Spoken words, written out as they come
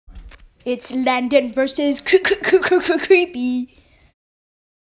It's Landon versus Creepy.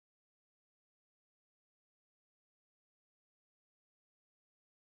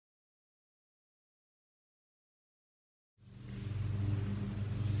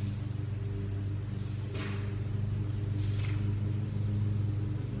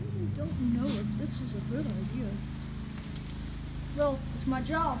 I don't know if this is a good idea. Well, it's my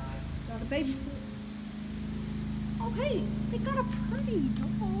job. Gotta babysit. Oh, hey, they got a pretty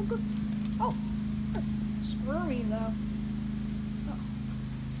dog. Oh, squirmy though.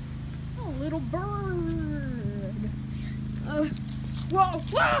 Oh, a little bird.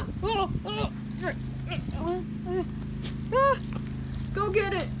 Go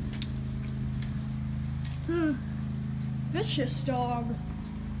get it. Vicious dog.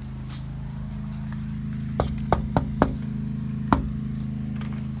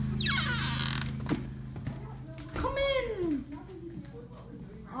 Come in.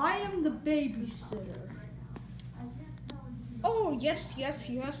 I am the babysitter. Oh, yes.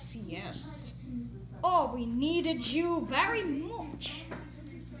 Oh, we needed you very much.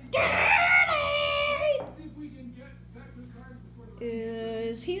 Daddy!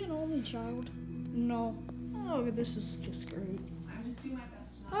 Is he an only child? No. Oh, this is just great.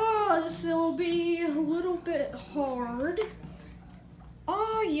 Oh, this will be a little bit hard.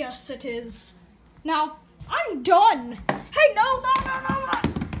 Oh, yes, it is. Now, I'm done. Hey, no.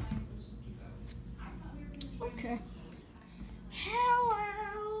 Okay.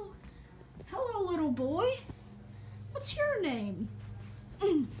 Hello, little boy. What's your name?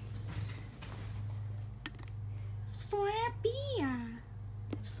 Slappy.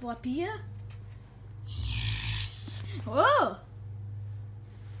 Slappy? Yes. Oh.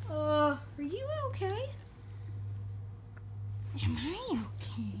 Are you okay? Am I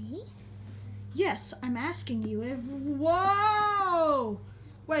okay? Yes, I'm asking you if... Whoa!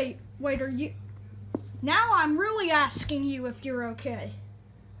 Wait, are you... Now I'm really asking you if you're okay.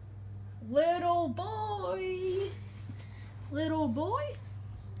 Little boy.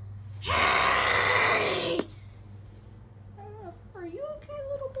 Hey! Are you okay,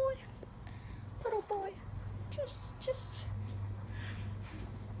 little boy? Just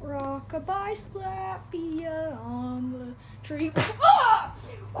rock-a-bye slappy on the tree.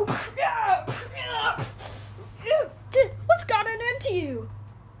 What's gotten into you?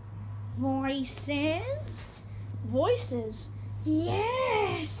 Voices?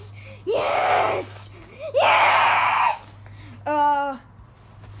 Yes!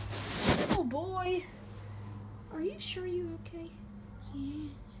 Little boy, are you sure you're okay?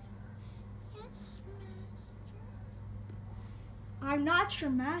 Yes, master. I'm not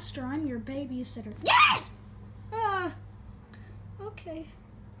your master, I'm your babysitter. Yes! Okay.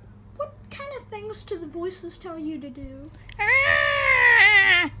 What kind of things do the voices tell you to do?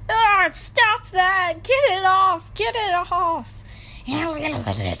 Stop that! Get it off!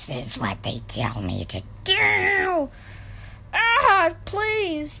 This is what they tell me to do.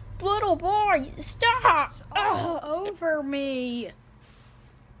 Please, little boy, stop! Over me.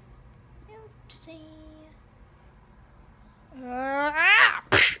 Oopsie.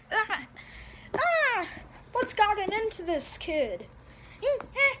 What's gotten into this kid?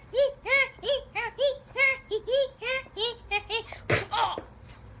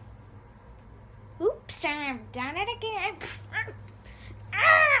 Oops, I've done it again.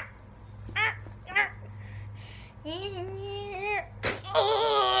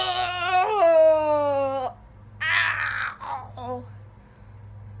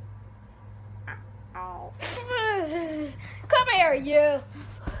 Come here, you.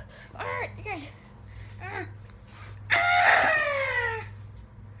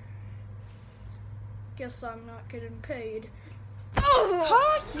 Guess I'm not getting paid.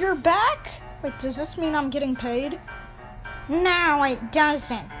 Huh? You're back? Wait, does this mean I'm getting paid? No, it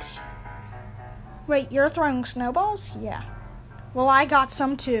doesn't. Wait, you're throwing snowballs? Yeah. Well, I got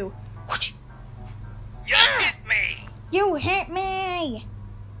some too. You hit me!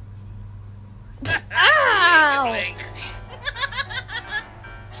 Ow!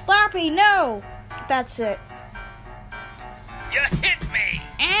 Slappy, no! That's it. You hit me!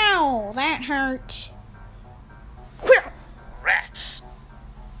 Ow, that hurt. Rats.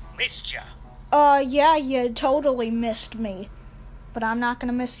 Missed ya. Yeah, you totally missed me. But I'm not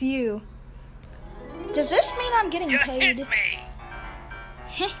gonna miss you. Does this mean I'm getting paid? You hit me!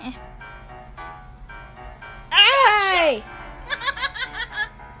 Hey!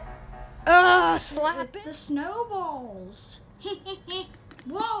 Slap the snowballs.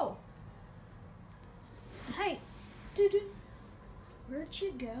 Whoa! Hey, dude, where'd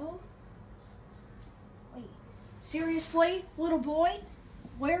you go? Wait, seriously, little boy?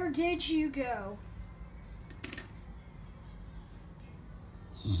 Where did you go?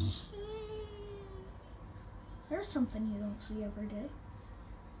 There's something you don't see every day.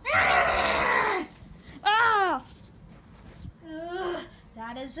 Ah!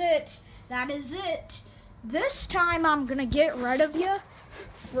 That is it. That is it. This time I'm gonna get rid of you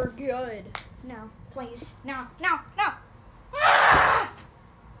for good. No, please. No, no, no. Ah!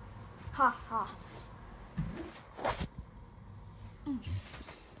 Ha ha.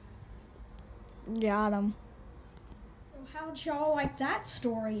 Got him. How'd y'all like that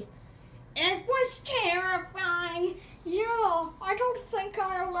story? It was terrifying. Yeah, I don't think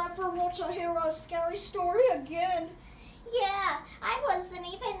I'll ever want to hear a scary story again. Yeah, I wasn't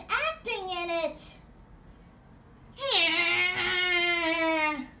even acting in it.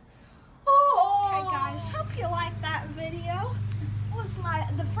 Oh. Hey guys, hope you liked that video. It was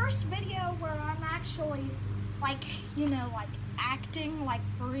the first video where I'm actually like acting, like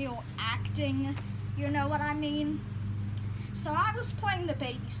for real acting. You know what I mean? So I was playing the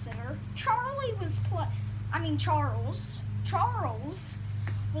babysitter. Charlie was Charles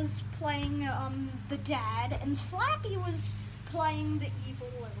was playing the dad, and Slappy was playing the evil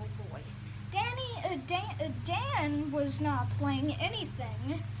little boy. Dan was not playing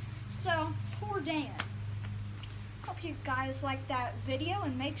anything, so poor Dan. Hope you guys like that video,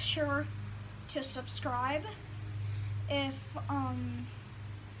 and make sure to subscribe. If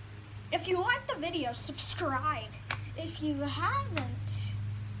you like the video, subscribe. If you haven't,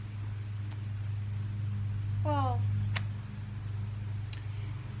 well,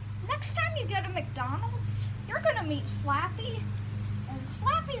 next time you go to McDonald's, you're gonna meet Slappy, and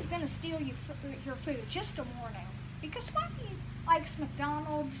Slappy's gonna steal your food. Just a warning, because Slappy likes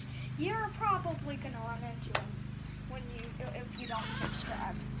McDonald's. You're probably gonna run into him if you don't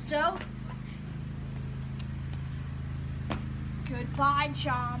subscribe. So, goodbye,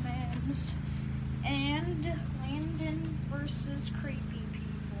 Jamins, and Landon versus creepy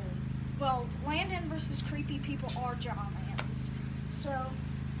people. Well, Landon versus creepy people are Jamins. So,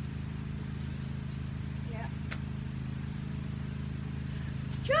 yeah.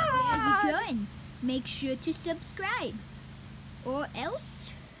 Where you going? Make sure to subscribe, or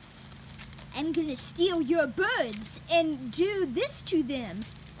else I'm gonna steal your birds and do this to them.